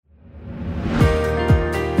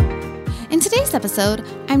today's episode,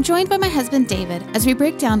 I'm joined by my husband David as we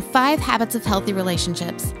break down 5 habits of healthy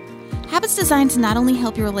relationships. Habits designed to not only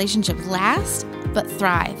help your relationship last, but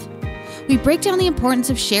thrive. We break down the importance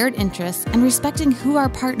of shared interests and respecting who our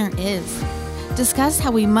partner is. Discuss how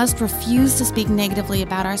we must refuse to speak negatively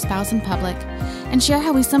about our spouse in public, and share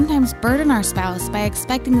how we sometimes burden our spouse by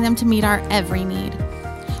expecting them to meet our every need.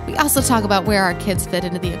 We also talk about where our kids fit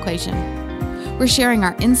into the equation. We're sharing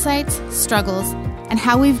our insights, struggles, and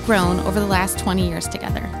how we've grown over the last 20 years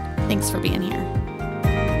together. Thanks for being here.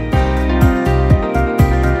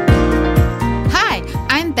 Hi,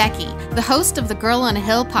 I'm Becky, the host of the Girl on a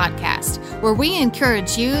Hill podcast, where we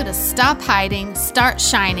encourage you to stop hiding, start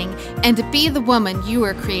shining, and to be the woman you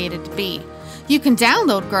were created to be. You can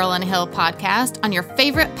download Girl on a Hill podcast on your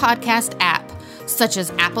favorite podcast app, such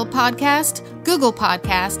as Apple Podcast, Google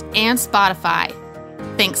Podcast, and Spotify.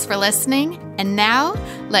 Thanks for listening, and now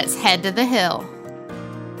let's head to the hill.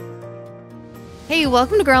 Hey,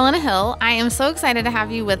 welcome to Girl on a Hill. I am so excited to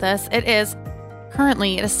have you with us. It is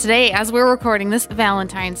today, as we're recording this,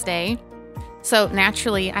 Valentine's Day. So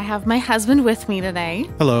naturally, I have my husband with me today.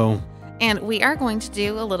 Hello. And we are going to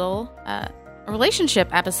do a little relationship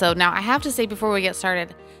episode. Now, I have to say before we get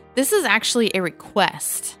started, this is actually a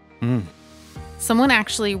request. Someone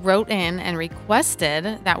actually wrote in and requested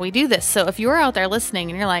that we do this. So if you're out there listening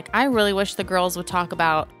and you're like, I really wish the girls would talk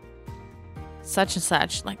about such and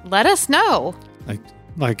such, like, let us know.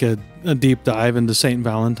 Like a deep dive into Saint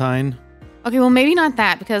Valentine? Okay, well, maybe not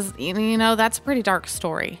that, because, you know, that's a pretty dark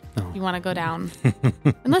story. Oh. You want to go down.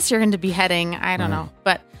 Unless you're into beheading, I don't know.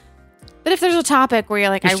 But if there's a topic where you're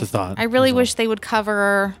like, I really wish they would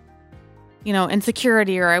cover, you know,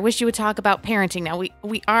 insecurity, or I wish you would talk about parenting.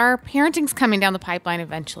 Now, parenting's coming down the pipeline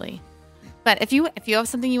eventually. But if you have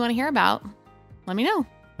something you want to hear about, let me know.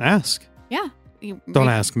 Ask. Yeah. Don't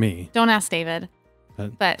ask me. Don't ask David.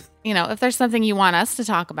 But, you know, if there's something you want us to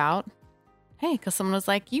talk about, hey, because someone was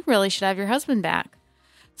like, you really should have your husband back.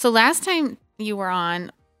 So last time you were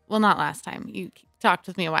on, well, not last time, you talked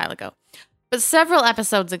with me a while ago, but several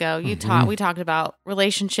episodes ago, we talked about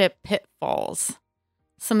relationship pitfalls,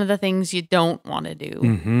 some of the things you don't want to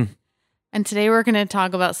do. And today we're going to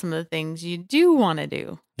talk about some of the things you do want to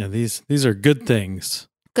do. Yeah, these are good things.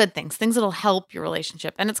 Good things that'll help your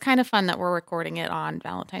relationship. And it's kind of fun that we're recording it on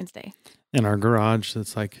Valentine's Day. In our garage,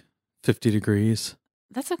 that's like 50 degrees.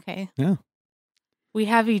 That's okay. Yeah. We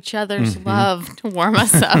have each other's love to warm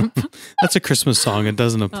us up. That's a Christmas song. It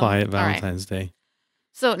doesn't apply at Valentine's Day.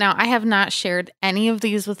 So now I have not shared any of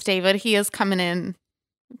these with David. He is coming in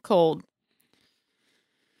cold.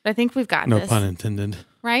 But I think we've got this. No pun intended.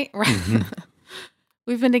 Right?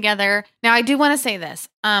 We've been together. Now, I do want to say this.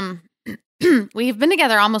 We've been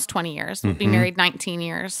together almost 20 years. We'll be married 19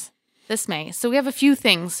 years this May. So we have a few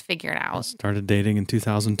things figured out. Started dating in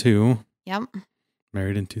 2002. Yep.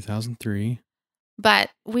 Married in 2003. But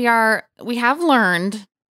we have learned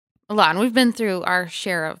a lot, and we've been through our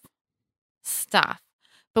share of stuff.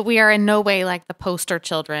 But we are in no way like the poster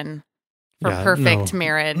children for perfect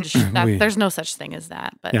marriage. There's no such thing as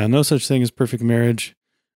that. But yeah, no such thing as perfect marriage.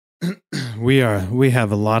 We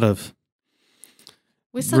have a lot of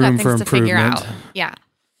we still got things to figure out. Yeah.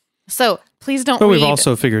 So please don't. But read, we've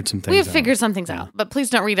also figured some things. We've figured some things out. But please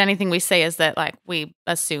don't read anything we say as that like we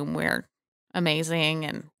assume we're amazing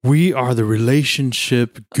and we are the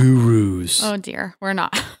relationship gurus. Oh dear, we're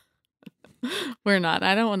not. We're not.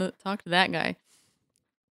 I don't want to talk to that guy.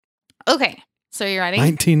 Okay, so you're ready?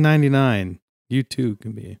 1999. You too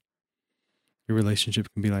can be. Your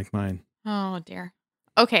relationship can be like mine. Oh dear.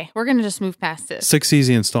 Okay, we're gonna just move past it. 6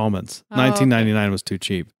 easy installments. 1999 was too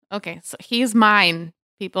cheap. Okay, so he's mine,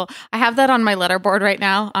 people. I have that on my letterboard right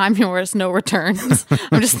now. I'm yours, no returns.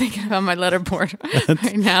 I'm just thinking about my letterboard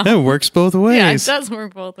right now. It works both ways. Yeah, it does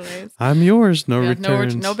work both ways. I'm yours, no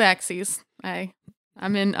returns. No backsies.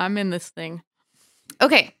 I'm in this thing.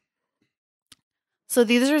 Okay. So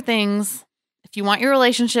these are things, if you want your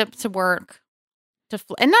relationship to work,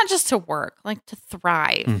 and not just to work, like to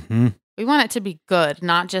thrive. We want it to be good,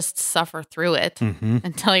 not just suffer through it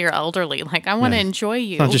until you're elderly. Like, I want to enjoy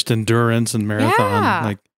you. It's not just endurance and marathon. Yeah.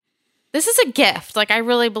 Like, this is a gift. Like, I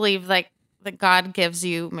really believe like that God gives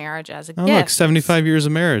you marriage as a gift. Look, 75 years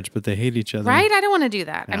of marriage, but they hate each other. Right? I don't want to do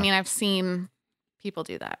that. Yeah. I mean, I've seen people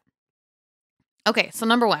do that. Okay, so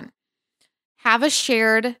number 1, have a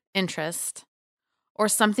shared interest or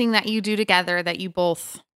something that you do together that you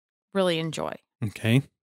both really enjoy. Okay.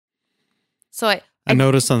 So I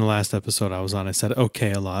noticed on the last episode I was on, I said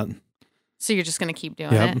okay a lot. So you're just going to keep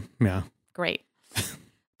doing it? Yeah. Great.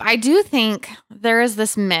 I do think there is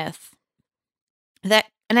this myth that,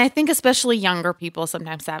 and I think especially younger people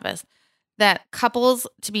sometimes have this, that couples,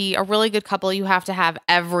 to be a really good couple, you have to have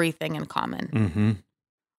everything in common. Mm-hmm.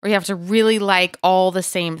 Or you have to really like all the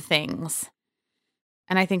same things.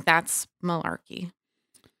 And I think that's malarkey.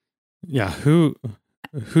 Yeah. Who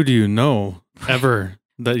do you know ever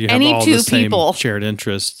that you have Any all two the same people. shared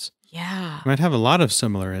interests? Yeah. You might have a lot of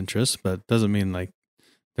similar interests, but doesn't mean like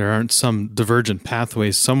there aren't some divergent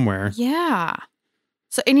pathways somewhere. Yeah.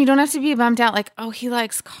 So, and you don't have to be bummed out like, oh, he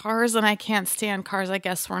likes cars and I can't stand cars. I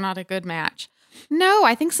guess we're not a good match. No,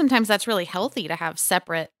 I think sometimes that's really healthy to have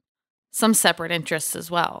some separate interests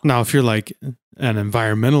as well. Now, if you're like an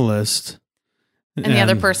environmentalist And the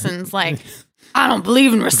other person's like, I don't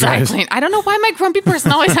believe in recycling. I don't know why my grumpy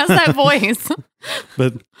person always has that voice.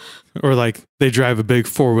 Or like they drive a big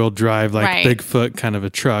 4-wheel drive, like Right. Bigfoot kind of a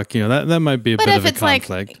truck, that might be a But bit if of a it's like-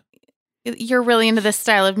 conflict. You're really into this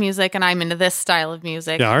style of music and I'm into this style of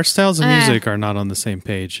music. Yeah, our styles of music are not on the same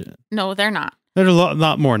page. No, they're not. They're a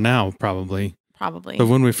lot more now, probably. Probably. But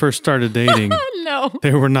when we first started dating, No.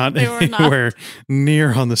 they were not They were not. anywhere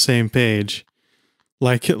near on the same page.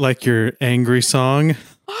 Like your angry song.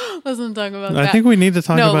 Let's not talk about I that. think we need to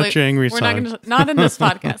talk No, about like, your angry We're song. not in this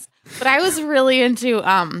podcast. But I was really into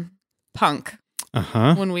punk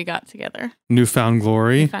Uh-huh. when we got together. Newfound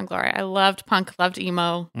Glory. Found Glory. I loved punk, loved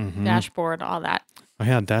emo, Mhm. Dashboard, all that. Oh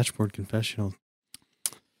yeah, Dashboard Confessional.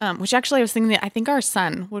 Which actually I was thinking that I think our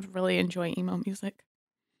son would really enjoy emo music.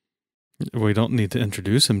 We don't need to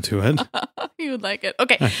introduce him to it. He would like it.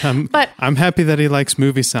 Okay. But I'm happy that he likes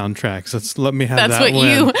movie soundtracks. Let me have That's that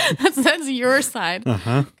what win. that's your side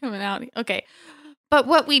Uh-huh. coming out. Okay. But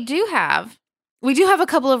what we do have a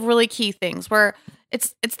couple of really key things where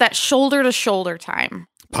it's that shoulder to shoulder time.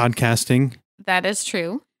 Podcasting. That is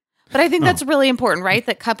true. But I think that's really important, right?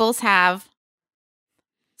 That couples have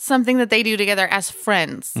something that they do together as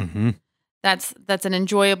friends. Mm-hmm. That's an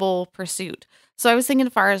enjoyable pursuit. So I was thinking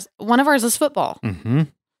one of ours is football. Mm-hmm.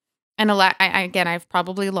 And again, I've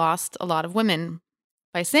probably lost a lot of women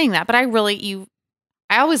by saying that, but I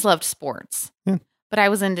always loved sports. Yeah. But I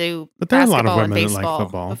was into But there are a lot of basketball and women that like baseball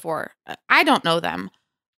football. before. I don't know them,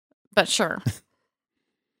 but sure.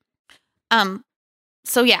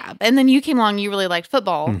 So yeah, and then you came along, you really liked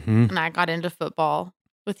football, Mm-hmm. and I got into football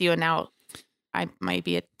with you, and now I might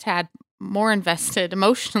be a tad more invested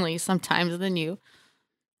emotionally sometimes than you.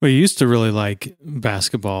 We used to really like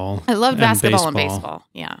basketball. I loved and basketball and baseball.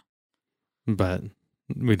 Yeah. But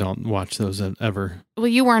we don't watch those ever. Well,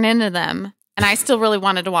 you weren't into them, and I still really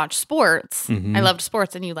wanted to watch sports. Mhm. I loved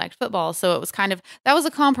sports, and you liked football, so it was that was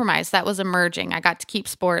a compromise. That was emerging. I got to keep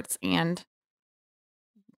sports and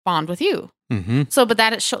bond with you. Mm-hmm. So, but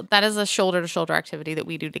that is a shoulder to shoulder activity that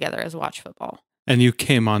we do together as watch football. And you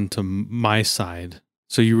came onto my side,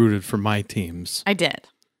 so you rooted for my teams I did.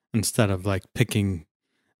 instead of like picking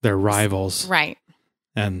their rivals Right.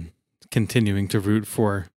 and continuing to root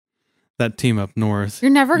for that team up north.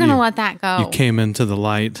 You're never going to You- let that go. You came into the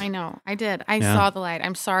light. I know. I did. I Yeah. saw the light.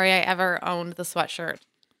 I'm sorry I ever owned the sweatshirt.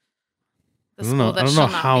 The I don't know. school that I don't shall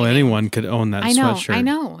know not how be named. anyone could own that I know. sweatshirt. I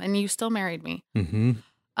know. And you still married me. Mm-hmm.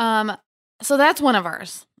 So that's one of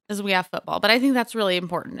ours, is we have football. But I think that's really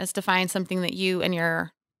important, is to find something that you and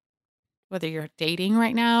whether you're dating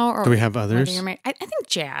right now or Do we have whether others? you're married. I think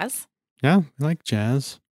jazz. Yeah, we like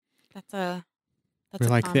jazz. That's We a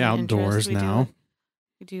like the common outdoors interest. now.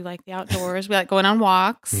 We do like the outdoors. We like going on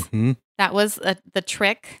walks. Mm-hmm. That was the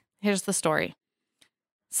trick. Here's the story.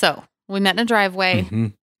 So we met in a driveway. Mm-hmm.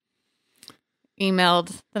 He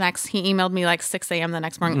emailed me like 6 a.m. the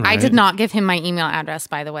next morning. I Right. did not give him my email address,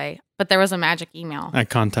 by the way, but there was a magic email, I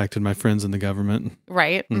contacted my friends in the government.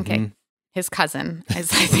 right? Mhm. Okay. His cousin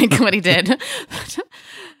is, I think, what he did.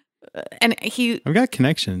 And I've got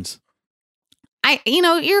connections.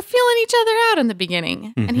 you're feeling each other out in the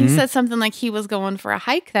beginning. And he Mhm. said something like he was going for a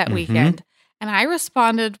hike that Mhm. weekend. And I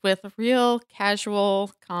responded with a real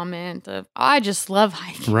casual comment of, I just love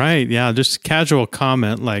hiking. Right. Yeah. Just a casual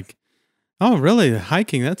comment like, oh, really?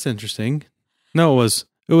 Hiking? That's interesting. No, it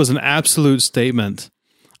was an absolute statement.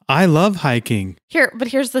 I love hiking. But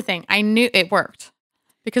here's the thing. I knew it worked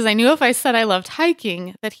because I knew if I said I loved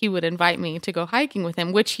hiking that he would invite me to go hiking with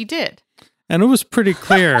him, which he did. And it was pretty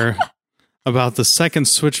clear about the second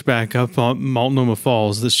switchback up on Multnomah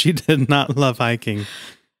Falls that she did not love hiking.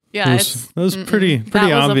 Yeah, It was pretty that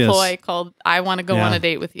was obvious. a ploy called "I want to go Yeah. on a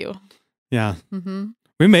date with you." Yeah. hmm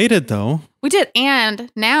We made it though. We did,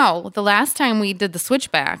 and now the last time we did the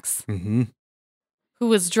switchbacks, Mm-hmm. who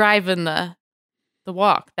was driving the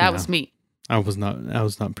walk? That Yeah. was me. I was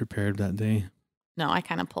not prepared that day. No, I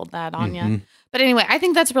kind of pulled that on you. Mhm. But anyway, I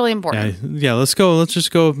think that's really important. Yeah. Let's go. Let's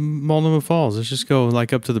just go Multnomah Falls. Let's just go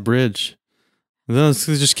like up to the bridge. Let's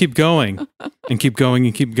just keep going and keep going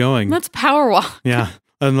and keep going. Let's power walk. Yeah.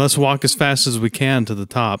 And let's walk as fast as we can to the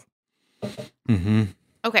top. Mm-hmm.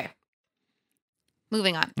 Okay.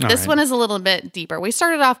 Moving on. All This right. one is a little bit deeper. We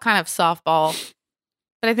started off kind of softball,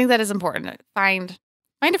 but I think that is important. Find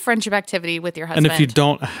a friendship activity with your husband. And if you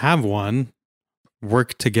don't have one,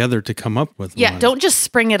 work together to come up with one. don't just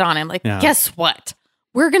spring it on him. Like, guess what?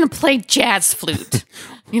 We're going to play jazz flute.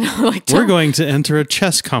 Like we're going to enter a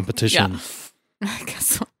chess competition. Yeah.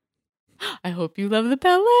 Guess what? I hope you love the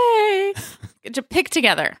ballet. Pick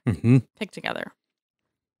together. Mm-hmm. Pick together.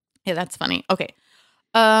 Yeah, that's funny. Okay.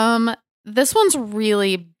 This one's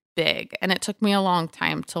really big, and it took me a long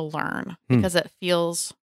time to learn because it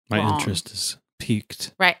feels My wrong. interest is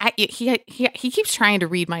piqued. Right. He keeps trying to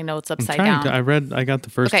read my notes upside down. I got the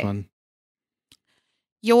first one.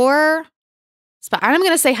 Your spouse, I'm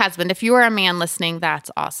going to say husband. If you are a man listening, that's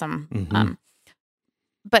awesome. Mm-hmm.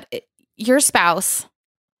 But your spouse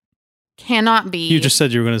cannot be. You just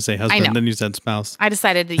said you were going to say I husband, know. then you said spouse. I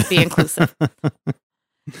decided to be inclusive.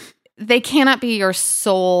 They cannot be your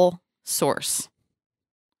sole source.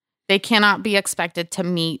 They cannot be expected to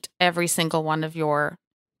meet every single one of your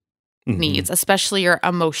needs, especially your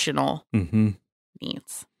emotional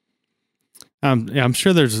needs. I'm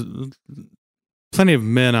sure there's plenty of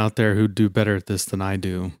men out there who do better at this than I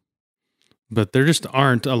do, but there just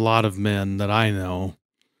aren't a lot of men that I know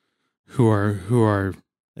who are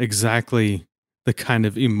exactly the kind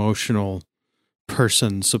of emotional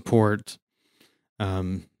person support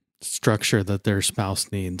structure that their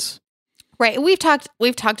spouse needs. Right. We've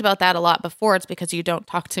talked about that a lot before. It's because you don't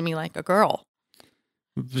talk to me like a girl.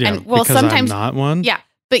 Yeah, and, well, because sometimes I'm not one. Yeah,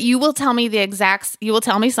 but you will tell me you will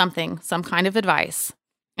tell me something, some kind of advice,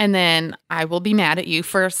 and then I will be mad at you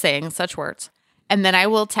for saying such words. And then I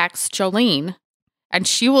will text Jolene, and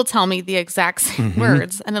she will tell me the exact same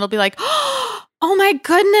words, and it'll be like, "Oh my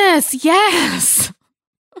goodness, yes."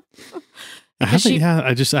 She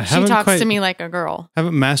talks to me like a girl.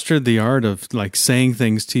 Haven't mastered the art of like saying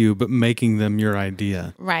things to you, but making them your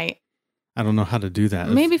idea. Right. I don't know how to do that.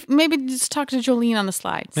 Maybe just talk to Jolene on the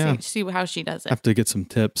slide. Yeah. See how she does it. Have to get some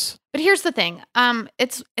tips. But here's the thing.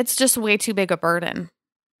 It's just way too big a burden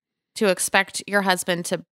to expect your husband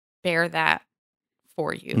to bear that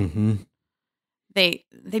for you. Mm-hmm. They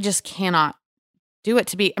just cannot do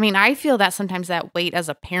it. I feel that sometimes that weight as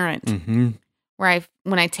a parent where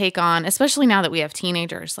when I take on, especially now that we have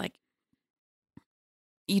teenagers, like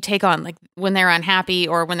you take on like when they're unhappy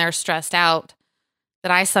or when they're stressed out,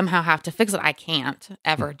 that I somehow have to fix it. I can't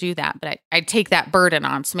ever do that, but I take that burden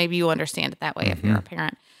on. So maybe you understand it that way if you're a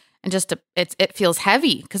parent. And it feels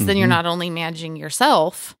heavy because then you're not only managing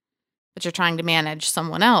yourself, but you're trying to manage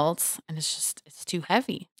someone else, and it's too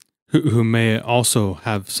heavy. Who may also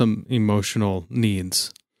have some emotional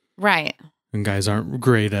needs. Right. And guys aren't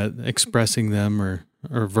great at expressing them or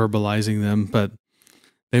verbalizing them, but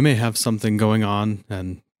they may have something going on,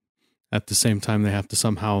 and at the same time, they have to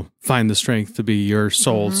somehow find the strength to be your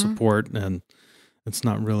sole support, and it's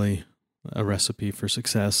not really a recipe for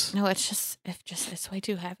success. No, it's way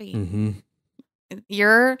too heavy. Mm-hmm.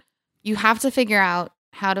 You have to figure out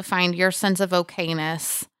how to find your sense of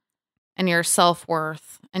okayness and your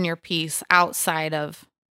self-worth and your peace outside of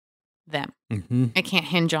them. Mm-hmm. It can't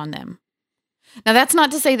hinge on them. Now, that's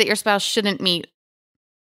not to say that your spouse shouldn't meet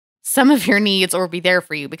some of your needs or be there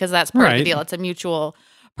for you, because that's part of the deal. It's a mutual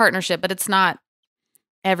partnership, but it's not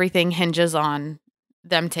everything hinges on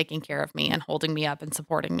them taking care of me and holding me up and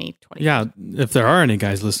supporting me 24/7. Yeah, if there are any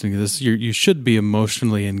guys listening to this, you should be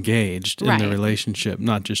emotionally engaged in the relationship,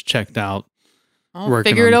 not just checked out,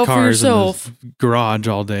 working figure it on out for cars yourself. in the garage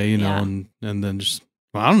all day, and then just,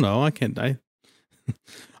 well, I don't know,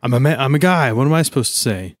 I'm a man, I'm a guy. What am I supposed to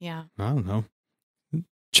say? Yeah, I don't know.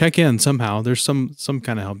 Check in somehow. There's some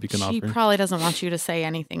kind of help you can offer. She probably doesn't want you to say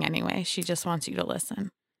anything anyway. She just wants you to listen.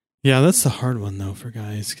 Yeah, that's the hard one though for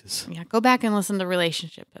guys. Go back and listen to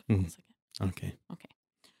Relationship Pitfalls again. Okay.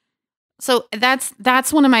 So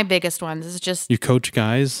that's one of my biggest ones. Is just you coach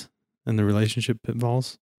guys in the relationship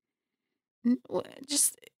pitfalls.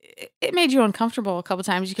 Just it made you uncomfortable a couple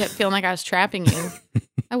times. You kept feeling like I was trapping you.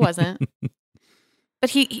 I wasn't.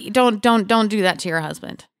 But he don't do that to your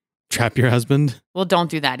husband. Trap your husband? Well, don't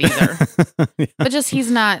do that either. Yeah. But just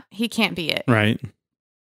he can't be it. Right.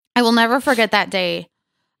 I will never forget that day.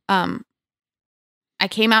 I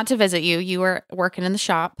came out to visit you. You were working in the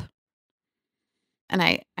shop. And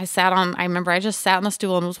I remember I just sat on the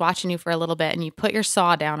stool and was watching you for a little bit, and you put your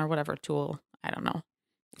saw down or whatever tool. I don't know.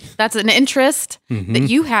 That's an interest that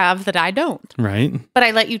you have that I don't. Right. But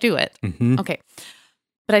I let you do it. Mm-hmm. Okay.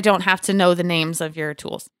 But I don't have to know the names of your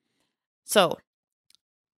tools. So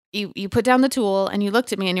you put down the tool and you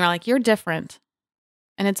looked at me and you're like, you're different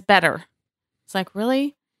and it's better. It's like,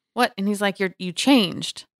 really? What? And he's like, you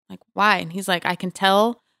changed. Like, why? And he's like, I can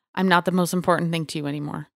tell I'm not the most important thing to you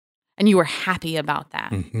anymore. And you were happy about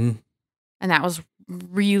that. Mm-hmm. And that was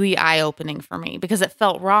really eye-opening for me because it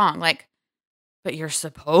felt wrong. Like, but you're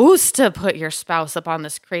supposed to put your spouse up on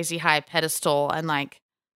this crazy high pedestal and like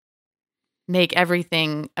make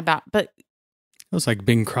everything about, but it was like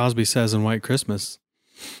Bing Crosby says in White Christmas.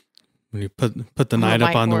 When you put the knight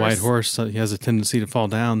up on the white horse, he has a tendency to fall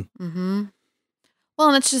down. Mm-hmm.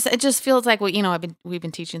 Well, and it just feels like we've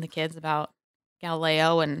been teaching the kids about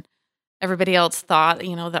Galileo, and everybody else thought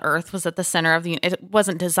the Earth was at the center of it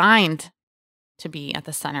wasn't designed to be at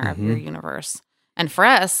the center of your universe. And for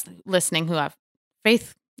us listening who have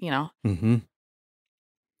faith, Mm-hmm.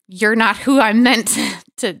 you're not who I'm meant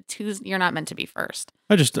to. You're not meant to be first.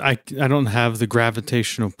 I don't have the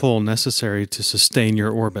gravitational pull necessary to sustain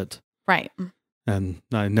your orbit. Right. And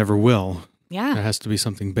I never will. Yeah. There has to be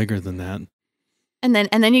something bigger than that. And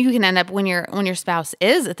then you can end up when your spouse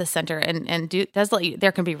is at the center and does let you,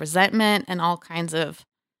 there can be resentment and all kinds of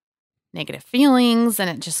negative feelings, and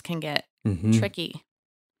it just can get tricky.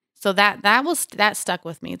 So that stuck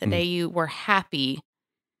with me the day you were happy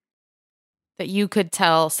that you could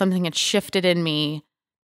tell something had shifted in me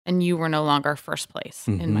and you were no longer first place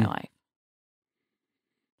in my life.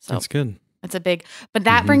 So that's good. That's a big, but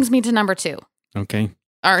that brings me to number 2. Okay.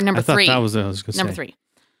 Or number 3. That was what I was going to say. Number 3.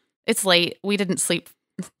 It's late. We didn't sleep.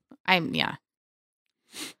 It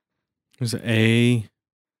was A,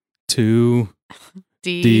 2,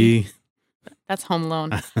 D. That's Home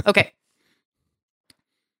Alone. Okay.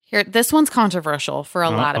 Here, this one's controversial for a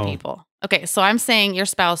lot of people. Okay, so I'm saying your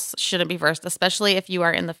spouse shouldn't be first, especially if you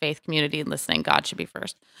are in the faith community and listening. God should be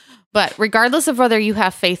first. But regardless of whether you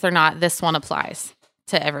have faith or not, this one applies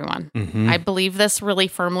to everyone. Mm-hmm. I believe this really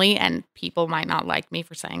firmly, and people might not like me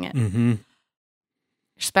for saying it. Mm-hmm. Your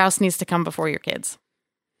spouse needs to come before your kids.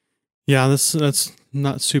 Yeah, that's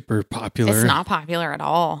not super popular. It's not popular at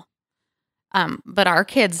all. But our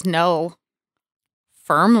kids know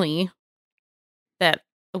firmly that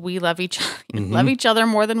we love each other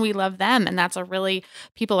more than we love them, and that's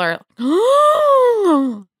people are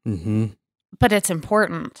but it's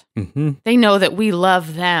important. They know that we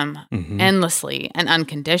love them endlessly and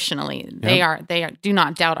unconditionally. Yep. They do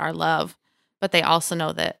not doubt our love, but they also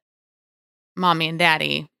know that mommy and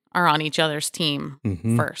daddy are on each other's team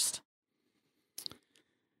first.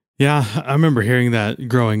 Yeah, I remember hearing that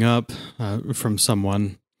growing up from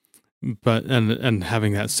someone, but and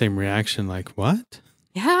having that same reaction, like, what?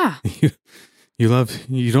 Yeah.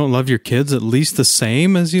 You don't love your kids at least the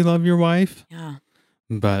same as you love your wife? Yeah.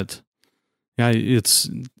 But yeah,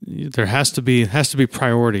 there has to be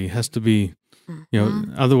priority, has to be,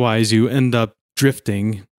 otherwise you end up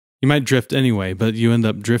drifting. You might drift anyway, but you end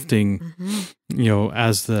up drifting,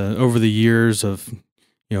 as over the years of,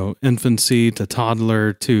 infancy to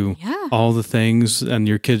toddler to all the things, and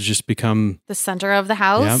your kids just become the center of the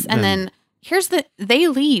house. And then they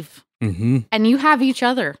leave and you have each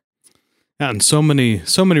other. And so many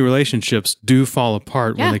relationships do fall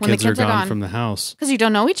apart when the kids are gone from the house. Because you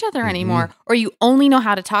don't know each other anymore, or you only know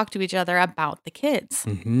how to talk to each other about the kids.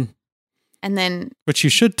 And then... But you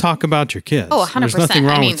should talk about your kids. Oh, 100%. There's nothing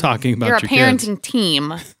wrong with talking about your kids. You're a parenting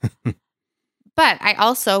team. But I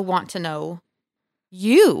also want to know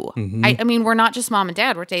you. I mean, we're not just mom and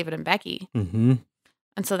dad. We're David and Becky. And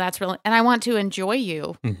so that's really... And I want to enjoy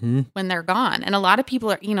you when they're gone. And a lot of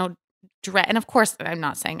people are, dread... And of course, I'm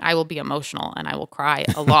not saying I will be emotional and I will cry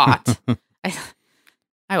a lot.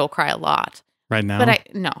 I will cry a lot. Right now?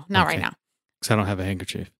 But not right now. Because I don't have a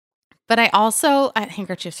handkerchief. But I also,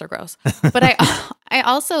 handkerchiefs are gross, but I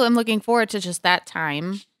also am looking forward to just that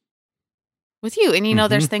time with you.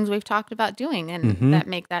 And, there's things we've talked about doing and that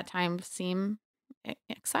make that time seem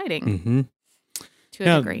exciting to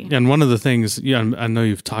a degree. And one of the things, I know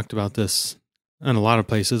you've talked about this in a lot of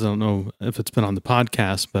places. I don't know if it's been on the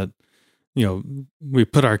podcast, but, we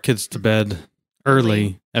put our kids to bed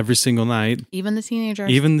early every single night. Even the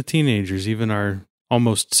teenagers, even our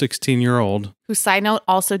almost 16-year-old. Who, side note,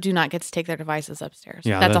 also do not get to take their devices upstairs.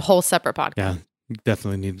 Yeah, that's a whole separate podcast. Yeah, you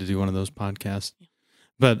definitely need to do one of those podcasts.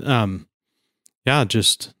 But,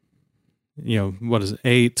 just, what is it,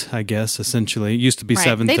 8, I guess, essentially. It used to be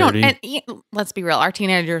 7:30. Let's be real, our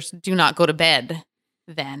teenagers do not go to bed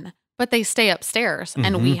then, but they stay upstairs,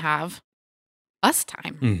 and we have us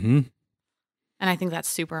time. And I think that's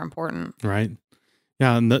super important. Right.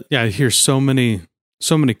 Yeah, and I hear so many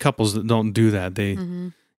couples that don't do that. They,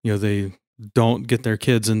 they don't get their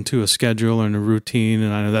kids into a schedule and a routine.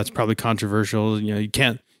 And I know that's probably controversial. You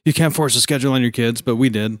can't you can't force a schedule on your kids, but we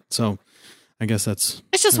did. So I guess it's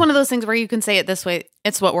just one of those things where you can say it this way.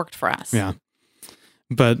 It's what worked for us. Yeah.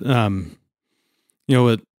 But,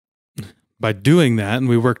 by doing that, and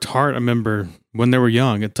we worked hard. I remember when they were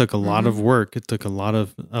young, it took a lot of work. It took a lot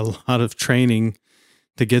of training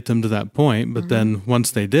to get them to that point. But then once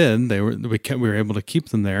they did, we were able to keep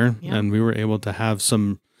them there, and we were able to have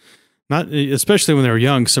some, especially when they were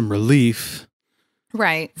young, some relief,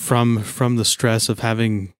 right, from the stress of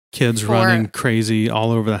having kids running crazy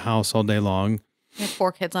all over the house all day long. We had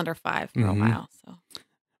 4 kids under 5 for a while, so.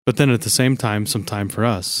 But then at the same time, some time for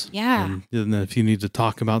us. Yeah. And then if you need to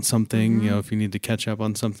talk about something, if you need to catch up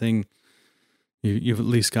on something, you've at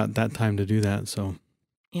least got that time to do that. So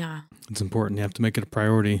yeah, it's important. You have to make it a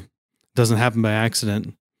priority. It doesn't happen by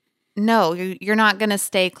accident. No, you're not going to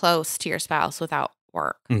stay close to your spouse without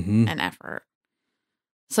work and effort.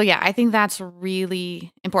 So yeah, I think that's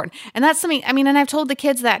really important. And that's something, I mean, and I've told the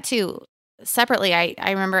kids that too, separately. I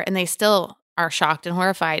remember, and they still are shocked and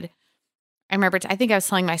horrified. I remember, I think I was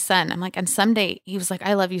telling my son, I'm like, and someday he was like,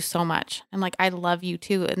 I love you so much. I'm like, I love you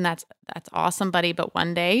too. And that's awesome, buddy. But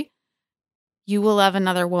one day you will love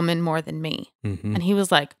another woman more than me. And he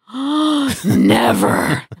was like, oh, never.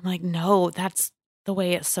 I'm like, no, that's the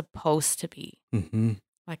way it's supposed to be.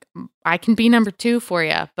 Like, I can be number 2 for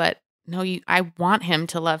you, but no, I want him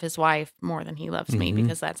to love his wife more than he loves me,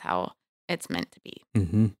 because that's how it's meant to be.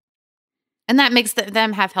 And that makes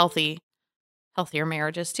them have healthier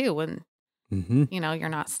marriages too, when you're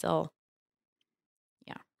not still,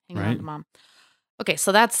 hanging on to mom. Okay,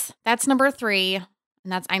 so that's number 3,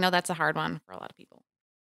 and I know that's a hard one for a lot of people.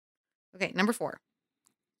 Okay, number 4.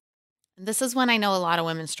 And this is one I know a lot of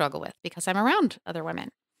women struggle with because I'm around other women.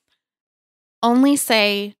 Only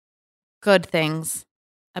say good things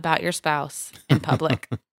about your spouse in public.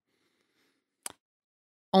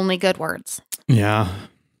 Only good words. Yeah.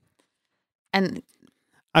 And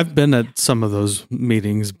I've been at some of those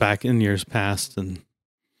meetings back in years past and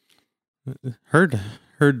heard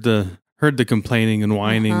the complaining and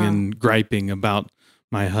whining and griping about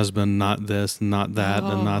my husband, not this and not that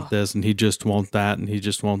and not this, and he just won't that and he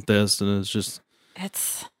just won't this, and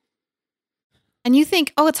and you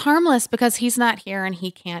think, it's harmless because he's not here and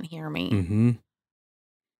he can't hear me.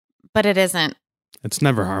 But it isn't. It's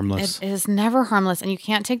never harmless. It is never harmless, and you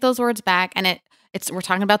can't take those words back. And we're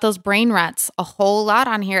talking about those brain ruts a whole lot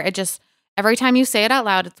on here. It just, every time you say it out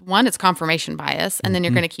loud, it's confirmation bias, and then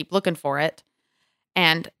you're going to keep looking for it.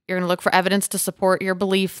 And you're going to look for evidence to support your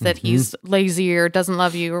belief that he's lazy or doesn't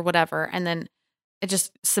love you or whatever. And then it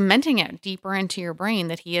just cementing it deeper into your brain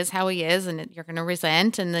that he is how he is, and you're going to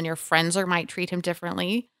resent, and then your friends might treat him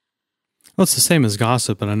differently. Well, it's the same as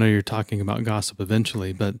gossip, and I know you're talking about gossip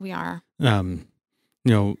eventually, but we are.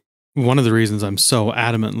 One of the reasons I'm so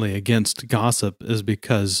adamantly against gossip is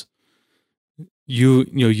because you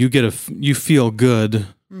feel good.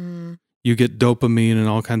 You get dopamine and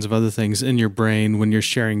all kinds of other things in your brain when you're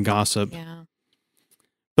sharing gossip. Yeah.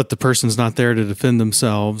 But the person's not there to defend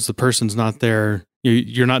themselves. The person's not there.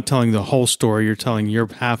 You're not telling the whole story. You're telling your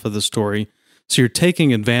half of the story. So you're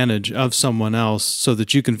taking advantage of someone else so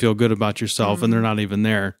that you can feel good about yourself, and they're not even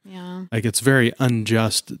there. Yeah. Like, it's very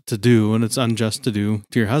unjust to do, and it's unjust to do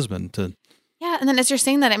to your husband. Yeah, and then as you're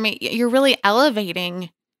saying that, you're really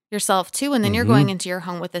elevating yourself too, and then you're going into your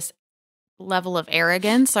home with this level of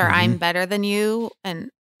arrogance, or I'm better than you, and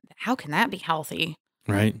how can that be healthy?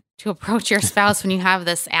 Right. To approach your spouse when you have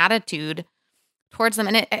this attitude towards them.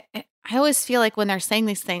 And I always feel like when they're saying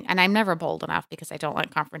these things, and I'm never bold enough because I don't like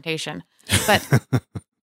confrontation, but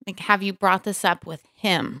like, have you brought this up with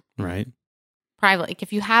him? Right. Privately. Like,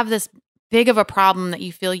 if you have this big of a problem that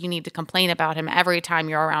you feel you need to complain about him every time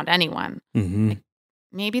you're around anyone, like,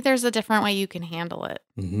 maybe there's a different way you can handle it.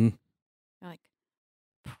 Like,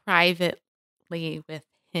 privately with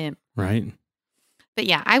him. Right. But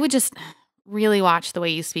yeah, I would just really watch the way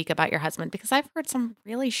you speak about your husband, because I've heard some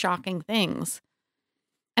really shocking things.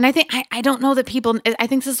 And I think, I don't know that people, I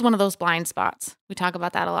think this is one of those blind spots. We talk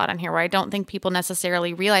about that a lot on here, where I don't think people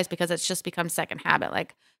necessarily realize, because it's just become second habit.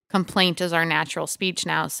 Like, complaint is our natural speech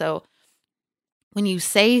now. So when you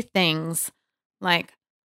say things like,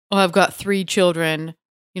 I've got 3 children,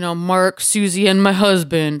 Mark, Susie, and my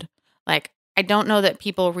husband, like, I don't know that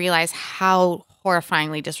people realize how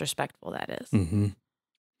horrifyingly disrespectful that is.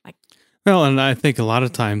 Well, and I think a lot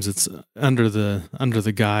of times it's under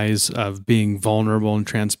the guise of being vulnerable and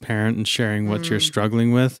transparent and sharing what you're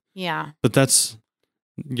struggling with. Yeah. But that's,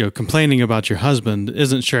 complaining about your husband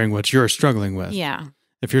isn't sharing what you're struggling with. Yeah.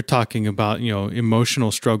 If you're talking about,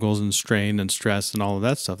 emotional struggles and strain and stress and all of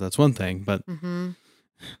that stuff, that's one thing. But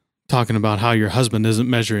talking about how your husband isn't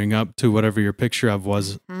measuring up to whatever your picture of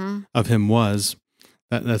him was.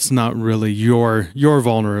 That's not really your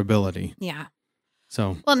vulnerability. Yeah.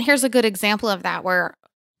 So, well, and here's a good example of that where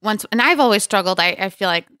and I've always struggled. I feel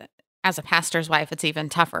like as a pastor's wife, it's even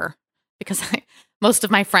tougher because most of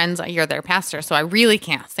my friends, you're their pastor, so I really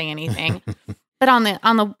can't say anything. But on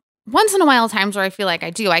the once in a while times where I feel like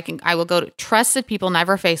I will go to trusted people,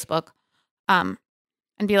 never Facebook, and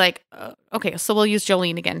be like, okay, so we'll use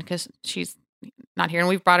Jolene again because she's not here and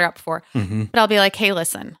we've brought her up before. mm-hmm. But I'll be like, hey,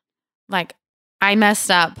 listen, like I messed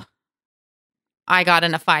up. I got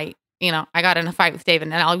in a fight. I got in a fight with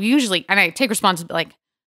David, and I take responsibility, like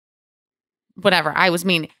whatever, I was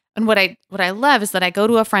mean. And what I love is that I go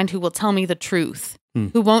to a friend who will tell me the truth,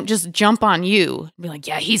 who won't just jump on you and be like,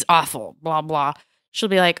 yeah, he's awful, blah, blah. She'll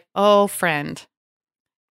be like, oh, friend,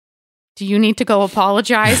 do you need to go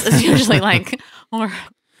apologize? It's usually like, or.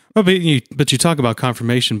 Well, but you talk about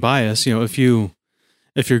confirmation bias. If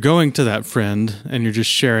you're going to that friend and you're just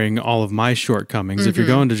sharing all of my shortcomings, if you're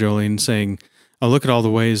going to Jolene saying, oh, look at all the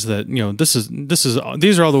ways that,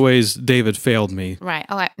 these are all the ways David failed me. Right.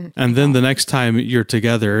 And then the next time you're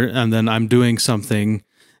together and then I'm doing something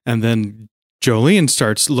and then Jolene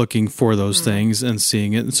starts looking for those things and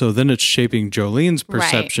seeing it. And so then it's shaping Jolene's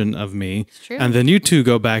perception of me. And then you two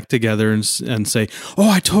go back together and say, oh,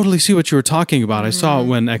 I totally see what you were talking about. I saw it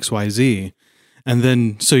when X, Y, Z. And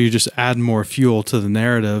then, so you just add more fuel to the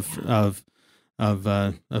narrative of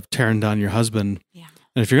tearing down your husband. Yeah.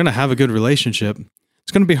 And if you're going to have a good relationship,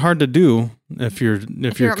 it's going to be hard to do if you're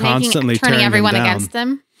constantly turning everyone them down. Against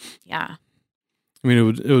them. Yeah. I mean,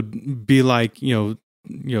 it would be like,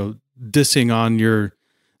 dissing on your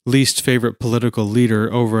least favorite political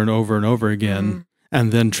leader over and over and over again,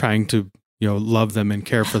 and then trying to, love them and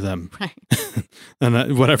care for them. Right.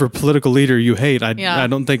 And whatever political leader you hate, I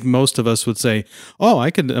don't think most of us would say, oh, I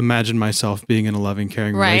could imagine myself being in a loving,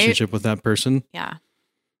 caring relationship with that person. Yeah.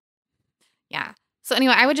 Yeah. So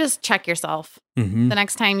anyway, I would just check yourself the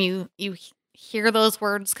next time you hear those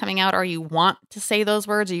words coming out, or you want to say those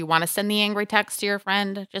words, or you want to send the angry text to your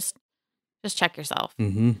friend. Just check yourself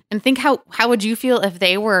and think how would you feel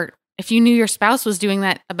if you knew your spouse was doing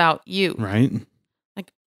that about you? Right.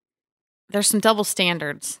 Like there's some double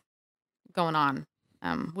standards going on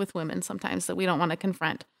with women sometimes that we don't want to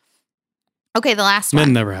confront. Okay, the last one.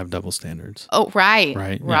 Men never have double standards. Oh, right.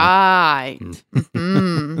 Right. Right.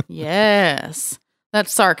 Yeah. Yes.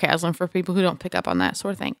 That's sarcasm for people who don't pick up on that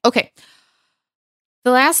sort of thing. Okay.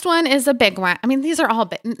 The last one is a big one. I mean, these are all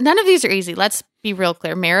big. None of these are easy. Let's be real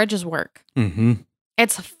clear. Marriage is work.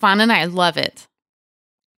 It's fun and I love it,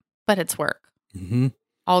 but it's work.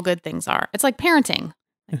 All good things are. It's like parenting.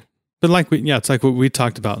 But it's like what we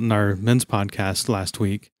talked about in our men's podcast last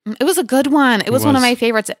week. It was a good one. It was one of my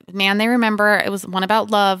favorites. Man, they remember. It was one about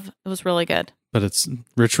love. It was really good. But it's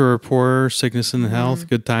richer or poorer, sickness and health,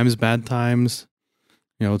 good times, bad times.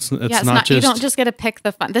 It's not just... You don't just get to pick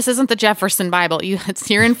the fun. This isn't the Jefferson Bible.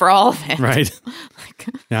 You're in for all of it. Right.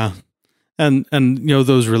 Yeah. And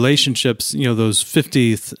those relationships, those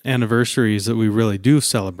 50th anniversaries that we really do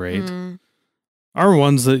celebrate are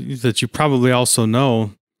ones that you probably also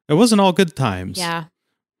know. It wasn't all good times. Yeah.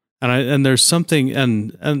 And there's something,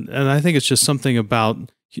 and I think it's just something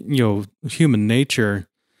about, human nature.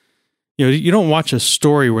 You don't watch a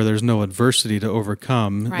story where there's no adversity to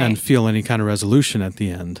overcome and feel any kind of resolution at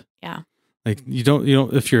the end. Yeah. Like you don't,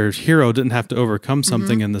 if your hero didn't have to overcome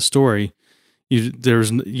something in the story, you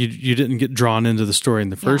didn't get drawn into the story in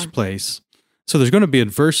the first place. So there's going to be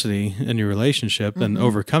adversity in your relationship, and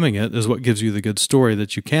overcoming it is what gives you the good story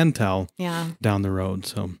that you can tell down the road.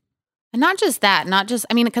 So, and not just that,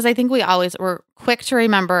 because I think we're quick to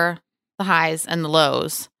remember the highs and the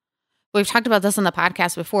lows. We've talked about this on the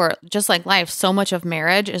podcast before. Just like life, so much of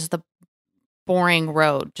marriage is the boring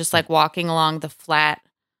road, just like walking along the flat,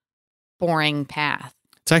 boring path.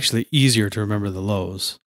 It's actually easier to remember the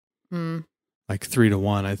lows. Like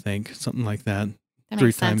 3-1, I think, something like that.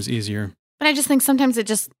 3 times easier. But I just think sometimes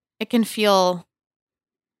it can feel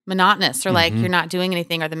monotonous, or like you're not doing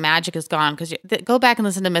anything, or the magic is gone. Because go back and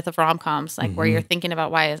listen to Myth of Rom-Coms, like where you're thinking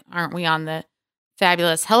about why aren't we on the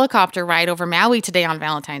fabulous helicopter ride over Maui today on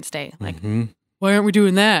Valentine's Day? Like, why aren't we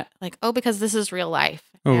doing that? Like, oh, because this is real life.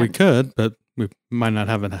 Well, we could, but we might not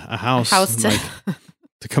have a house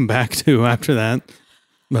to come back to after that.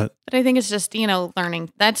 But I think it's just,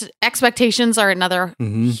 learning. That's expectations are another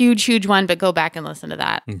huge one, but go back and listen to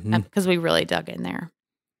that because we really dug in there.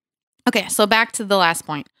 Okay, so back to the last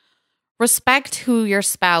point. Respect who your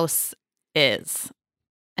spouse is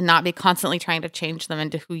and not be constantly trying to change them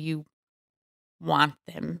into who you want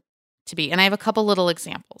them to be. And I have a couple little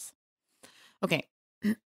examples. Okay.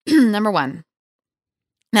 Number one.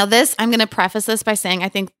 Now this, I'm going to preface this by saying I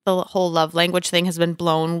think the whole love language thing has been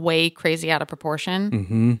blown way crazy out of proportion.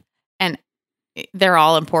 Mm-hmm. And they're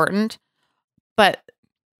all important. But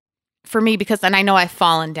for me, and I know I've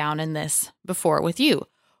fallen down in this before with you,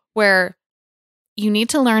 where you need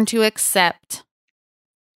to learn to accept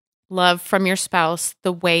love from your spouse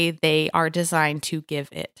the way they are designed to give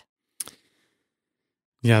it.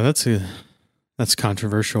 Yeah, that's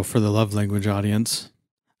controversial for the love language audience.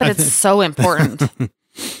 But it's so important.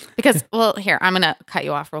 Because, well, here, I'm going to cut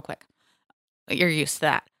you off real quick. You're used to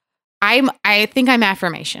that. I think I'm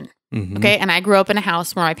affirmation. Mm-hmm. Okay. And I grew up in a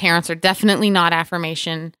house where my parents are definitely not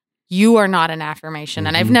affirmation. You are not an affirmation. Mm-hmm.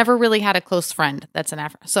 And I've never really had a close friend that's an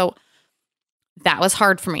affirmation. So that was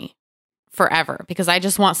hard for me forever because I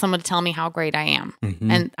just want someone to tell me how great I am.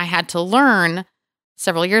 Mm-hmm. And I had to learn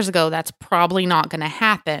several years ago that's probably not going to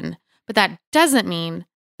happen. But that doesn't mean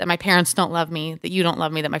that my parents don't love me, that you don't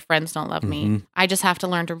love me, that my friends don't love Mm-hmm. me. I just have to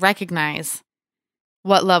learn to recognize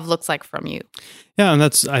what love looks like from you. Yeah, and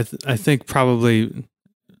that's I think probably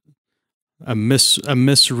a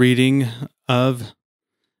misreading of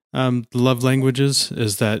the love languages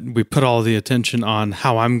is that we put all the attention on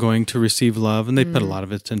how I'm going to receive love, and they put a lot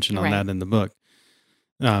of attention on that in the book.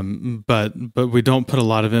 But we don't put a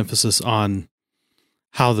lot of emphasis on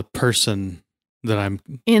how the person that I'm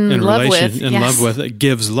in love with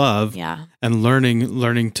gives love, and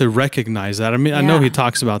learning to recognize that. I mean, I know he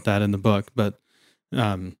talks about that in the book, but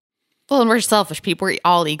and we're selfish people. We're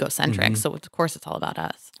all egocentric, so of course it's all about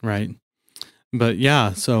us, right? But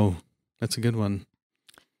yeah, so that's a good one.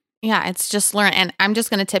 Yeah, it's just learn. And I'm just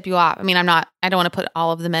going to tip you off. I mean, I don't want to put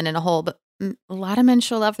all of the men in a hole, but a lot of men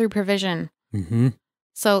show love through provision. Mm-hmm.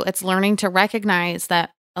 So it's learning to recognize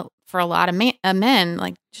that for a lot of men,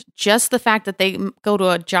 like just the fact that they go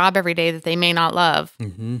to a job every day that they may not love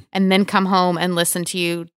and then come home and listen to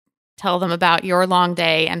you tell them about your long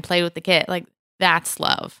day and play with the kid, like that's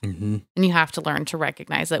love. Mm-hmm. And you have to learn to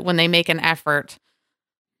recognize that when they make an effort,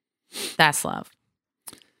 that's love.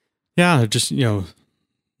 Yeah, just,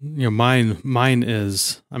 mine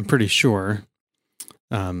is, I'm pretty sure,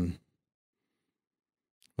 what's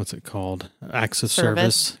it called? Acts of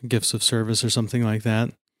service, gifts of service or something like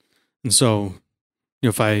that. And so,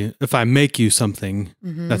 if I make you something,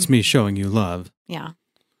 that's me showing you love. Yeah.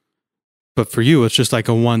 But for you, it's just like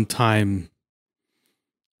a one-time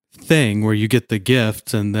thing where you get the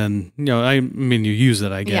gift and then, you use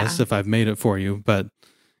it, I guess, if I've made it for you. But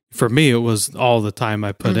for me, it was all the time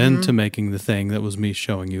I put into making the thing that was me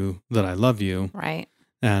showing you that I love you. Right.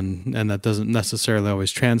 And that doesn't necessarily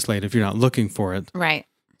always translate if you're not looking for it. Right.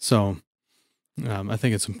 So I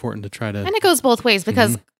think it's important to try to... And it goes both ways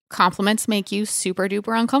because compliments make you super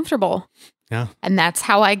duper uncomfortable. Yeah. And that's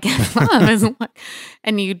how I get love.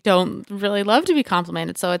 And you don't really love to be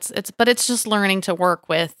complimented. So it's just learning to work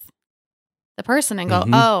with the person and go,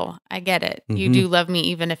 oh, I get it. You do love me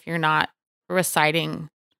even if you're not reciting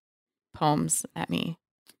poems at me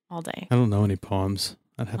all day. I don't know any poems.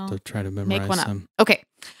 I'd have to try to memorize them. Okay.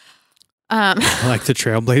 Like the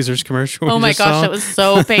Trailblazers commercial. Oh my gosh, it was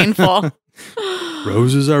so painful.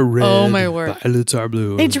 Roses are red. Oh my word. Violets are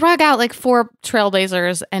blue. They drug out like 4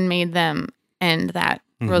 Trailblazers and made them end that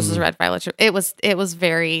roses are red, violets. It was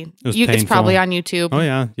very. It's probably on YouTube. Oh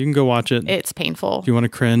yeah, you can go watch it. It's painful. If you want to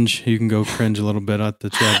cringe, you can go cringe a little bit at the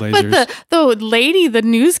Trailblazers. But the lady, the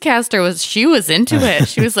newscaster she was into it.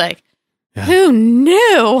 She was like, "Who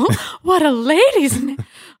knew? What a ladies!"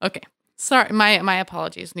 Okay, sorry, my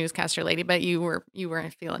apologies, newscaster lady, but you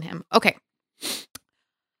weren't feeling him. Okay.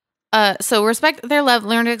 So respect their love,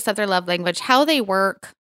 learn to accept their love language, how they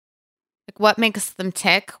work, like what makes them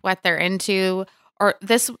tick, what they're into. Or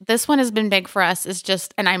this one has been big for us is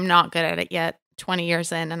just, and I'm not good at it yet, 20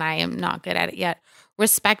 years in, and I am not good at it yet,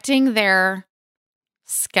 respecting their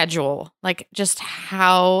schedule, like just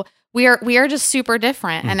how we are just super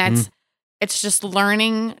different. And it's just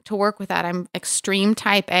learning to work with that. I'm extreme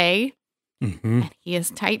type A, and he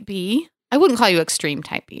is type B. I wouldn't call you extreme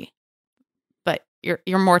type B, but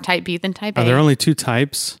you're more type B than type A. Are there only 2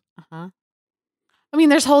 types? I mean,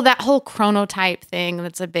 there's that whole chronotype thing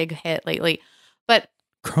that's a big hit lately. But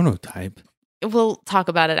chronotype, we'll talk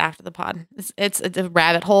about it after the pod. It's a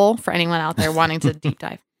rabbit hole for anyone out there wanting to deep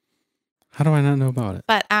dive. How do I not know about it?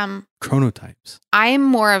 But chronotypes. I'm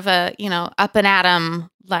more of a up and at 'em,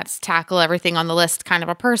 let's tackle everything on the list kind of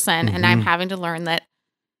a person, and I'm having to learn that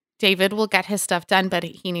David will get his stuff done, but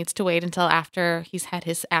he needs to wait until after he's had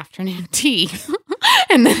his afternoon tea,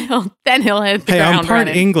 and then he'll hit the ground I'm part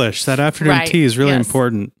running. English. That afternoon tea is really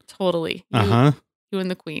important. Totally. You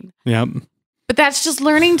and the queen. Yep. But that's just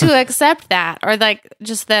learning to accept that, or like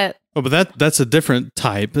just that Oh, but that's a different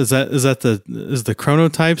type. Is the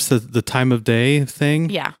chronotypes the time of day thing?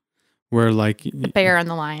 Yeah. Where like The bear and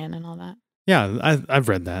the lion and all that. Yeah, I've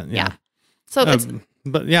read that. Yeah. So it's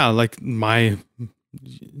but yeah, like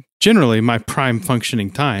generally my prime functioning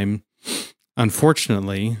time,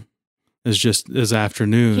 unfortunately, is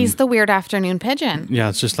afternoon. He's the weird afternoon pigeon. Yeah,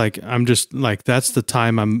 it's just like I'm just like that's the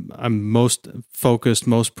time I'm most focused,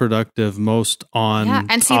 most productive, most on. Yeah,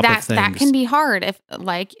 and see top of that can be hard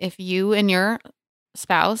if you and your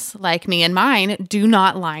spouse, like me and mine, do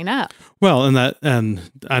not line up. Well, and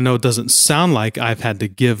I know it doesn't sound like I've had to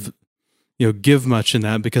give much in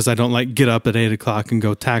that because I don't like get up at 8 o'clock and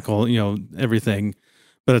go tackle everything,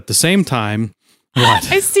 but at the same time.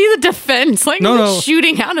 What? I see the defense,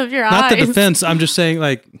 shooting out of your eyes. Not the defense. I'm just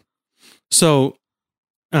saying, so,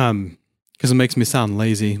 because it makes me sound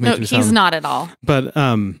lazy. No, he's not at all. But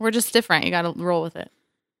we're just different. You got to roll with it.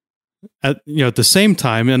 At the same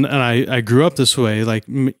time, and I grew up this way. Like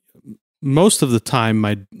most of the time,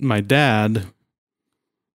 my dad,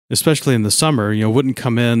 especially in the summer, wouldn't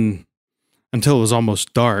come in until it was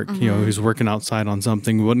almost dark. Mm-hmm. He was working outside on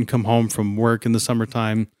something. Wouldn't come home from work in the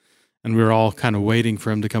summertime. And we were all kind of waiting for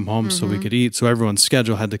him to come home so we could eat. So everyone's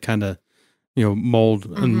schedule had to kind of, mold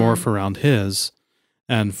and morph around his.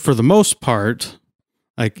 And for the most part,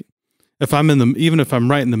 like if I'm even if I'm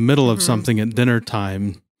right in the middle of something at dinner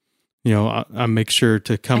time, I make sure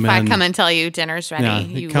to come in. If I come and tell you dinner's ready,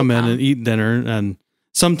 you come in and eat dinner. And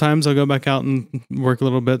sometimes I'll go back out and work a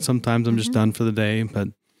little bit. Sometimes I'm just done for the day. But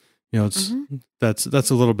it's that's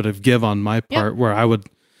a little bit of give on my part where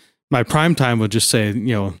my prime time would just say,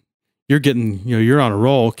 you're getting, you're on a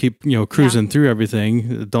roll. Keep, cruising through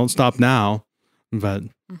everything. Don't stop now. But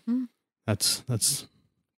that's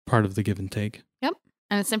part of the give and take. Yep,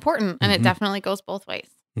 and it's important, and it definitely goes both ways.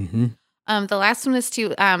 Mm-hmm. The last one is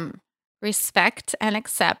to respect and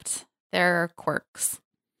accept their quirks,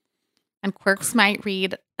 and quirks might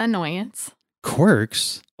read annoyance.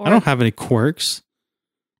 Quirks? I don't have any quirks.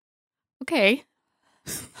 Okay.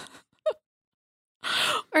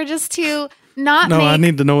 Or just to I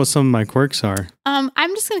need to know what some of my quirks are. I'm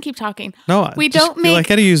just going to keep talking. No, we don't make. I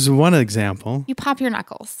got to use one example. You pop your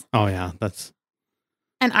knuckles. Oh yeah, that's.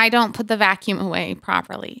 And I don't put the vacuum away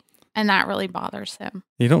properly, and that really bothers him.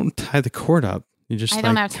 You don't tie the cord up. You just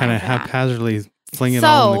kind of haphazardly fling it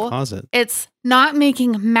all in the closet. It's not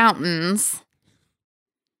making mountains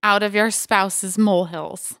out of your spouse's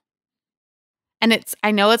molehills. And I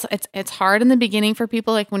know it's hard in the beginning for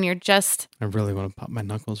people, like when you're just. I really want to pop my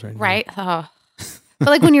knuckles right now. Right? Oh. But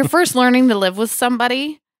like when you're first learning to live with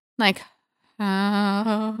somebody, like,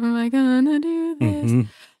 how am I gonna do this? Mm-hmm.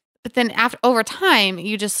 But then over time,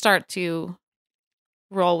 you just start to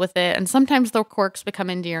roll with it. And sometimes the quirks become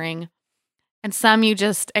endearing. And some you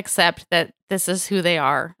just accept that this is who they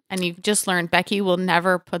are. And you've just learned Becky will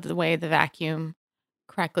never put away the vacuum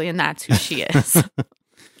correctly. And that's who she is.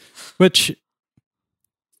 Which...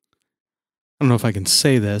 I don't know if I can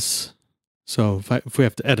say this, so if we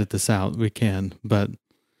have to edit this out, we can. But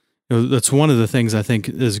that's one of the things I think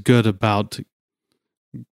is good about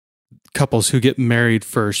couples who get married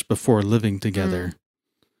first before living together,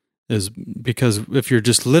 is because if you're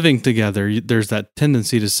just living together, there's that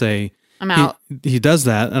tendency to say, "I'm out." He does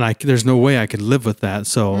that, and there's no way I could live with that,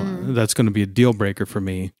 so that's going to be a deal breaker for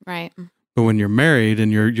me. Right. But when you're married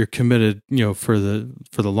and you're committed, for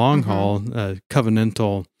the long haul,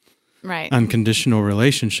 covenantal. Right. Unconditional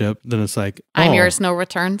relationship, then it's like, I'm yours, no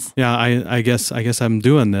returns. Yeah, I guess I'm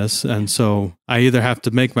doing this, and so I either have to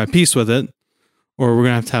make my peace with it, or we're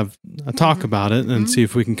gonna have a talk about it and see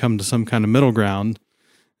if we can come to some kind of middle ground.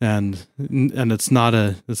 And it's not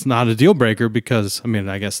a deal breaker because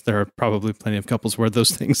I guess there are probably plenty of couples where those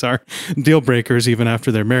things are deal breakers even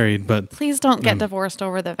after they're married. But please don't get divorced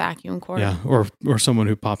over the vacuum cord. Yeah, or someone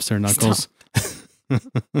who pops their knuckles.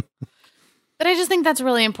 But I just think that's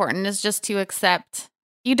really important, is just to accept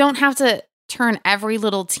you don't have to turn every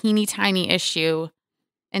little teeny tiny issue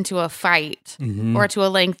into a fight or to a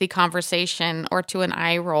lengthy conversation or to an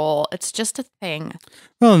eye roll. It's just a thing.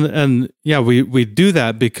 Well, and yeah, we do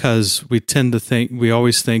that because we tend to we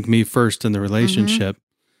always think me first in the relationship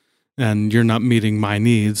and you're not meeting my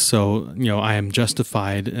needs. So, I am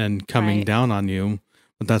justified in coming down on you.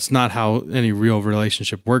 But that's not how any real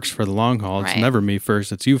relationship works for the long haul. It's never me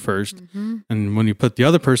first, it's you first. And when you put the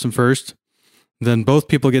other person first, then both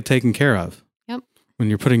people get taken care of. Yep. When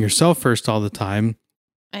you're putting yourself first all the time,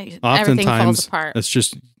 oftentimes it's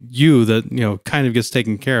just you that, kind of gets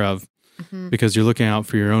taken care of because you're looking out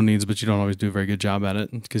for your own needs, but you don't always do a very good job at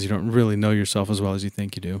it because you don't really know yourself as well as you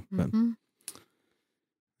think you do. But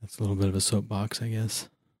that's a little bit of a soapbox, I guess.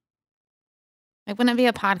 It wouldn't be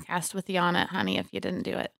a podcast with you on it, honey, if you didn't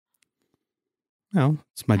do it. No,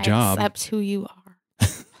 it's my job. I accept who you are.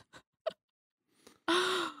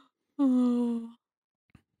 Oh.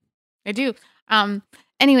 I do.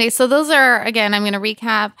 Anyway, so those are, again, I'm going to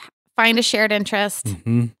recap. Find a shared interest,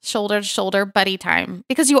 shoulder to shoulder buddy time,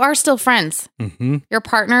 because you are still friends. Your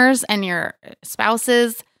partners and your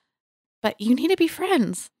spouses, but you need to be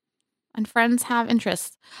friends, and friends have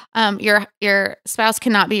interests. Your spouse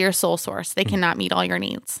cannot be your sole source. They cannot meet all your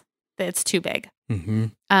needs. It's too big. Your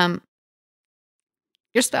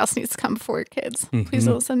spouse needs to come before your kids. Please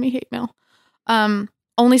don't send me hate mail.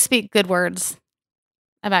 Only speak good words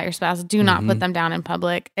about your spouse. Do not put them down in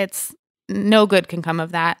public. It's no good can come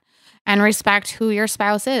of that. And respect who your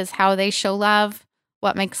spouse is, how they show love,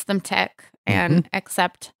 what makes them tick, and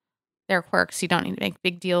accept their quirks. You don't need to make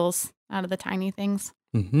big deals out of the tiny things.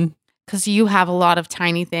 Because you have a lot of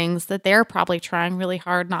tiny things that they're probably trying really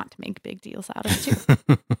hard not to make big deals out of too.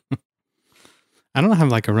 I don't have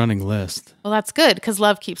like a running list. Well, that's good, because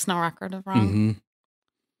love keeps no record of wrong.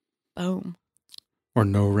 Boom. Or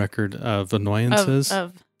no record of annoyances.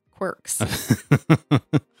 Of quirks. I'm just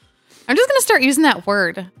going to start using that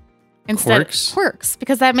word. Instead of quirks,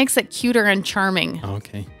 because that makes it cuter and charming.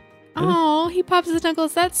 Okay. Oh, he pops his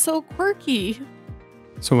knuckles. That's so quirky.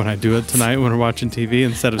 So when I do it tonight when we're watching TV,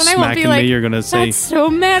 instead of smacking me, you're going to say... That's so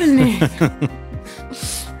maddening.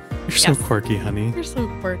 You're so quirky, honey. You're so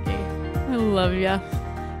quirky. I love you.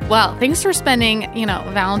 Well, thanks for spending,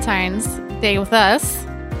 Valentine's Day with us.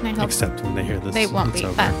 And I hope except when they hear this. They won't be.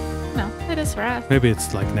 But no, it is for us. Maybe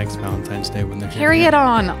it's like next Valentine's Day when they're Carry it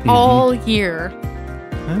on all year.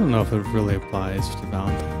 I don't know if it really applies to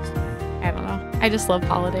Valentine's Day. I don't know. I just love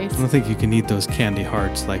holidays. I don't think you can eat those candy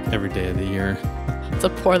hearts like every day of the year. It's a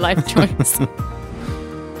poor life choice.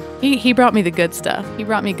 He brought me the good stuff. He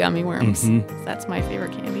brought me gummy worms. That's my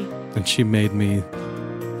favorite candy. And she made me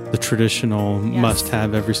the traditional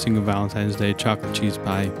must-have every single Valentine's Day chocolate cheese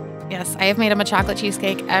pie. Yes, I have made him a chocolate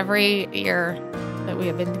cheesecake every year that we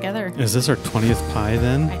have been together. Is this our 20th pie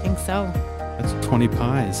then? I think so. That's 20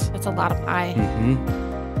 pies. That's a lot of pie.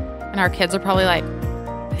 And our kids are probably like,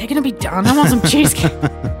 are they going to be done? I want some cheesecake.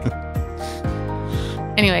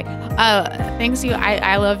 Anyway, thanks you.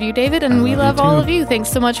 I love you, David, and we love all of you. Thanks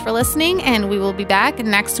so much for listening, and we will be back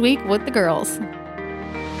next week with the girls.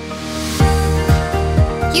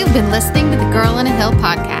 You've been listening to the Girl on a Hill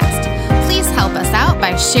podcast. Please help us out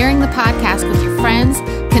by sharing the podcast with your friends,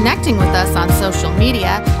 connecting with us on social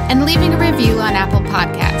media, and leaving a review on Apple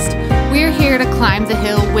Podcast. We're here to climb the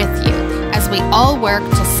hill with you as we all work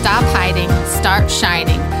to stop hiding, start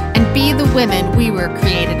shining, and be the women we were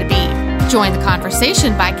created to be. Join the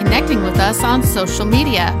conversation by connecting with us on social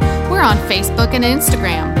media. We're on Facebook and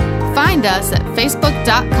Instagram. Find us at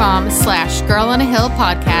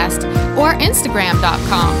facebook.com/girlonahillpodcast or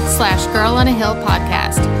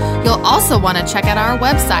instagram.com/girlonahillpodcast. You'll also want to check out our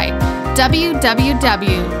website,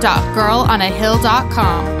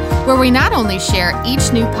 www.girlonahill.com, where we not only share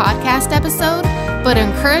each new podcast episode, but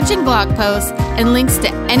encouraging blog posts and links to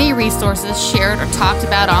any resources shared or talked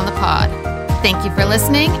about on the pod. Thank you for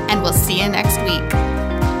listening, and we'll see you next week.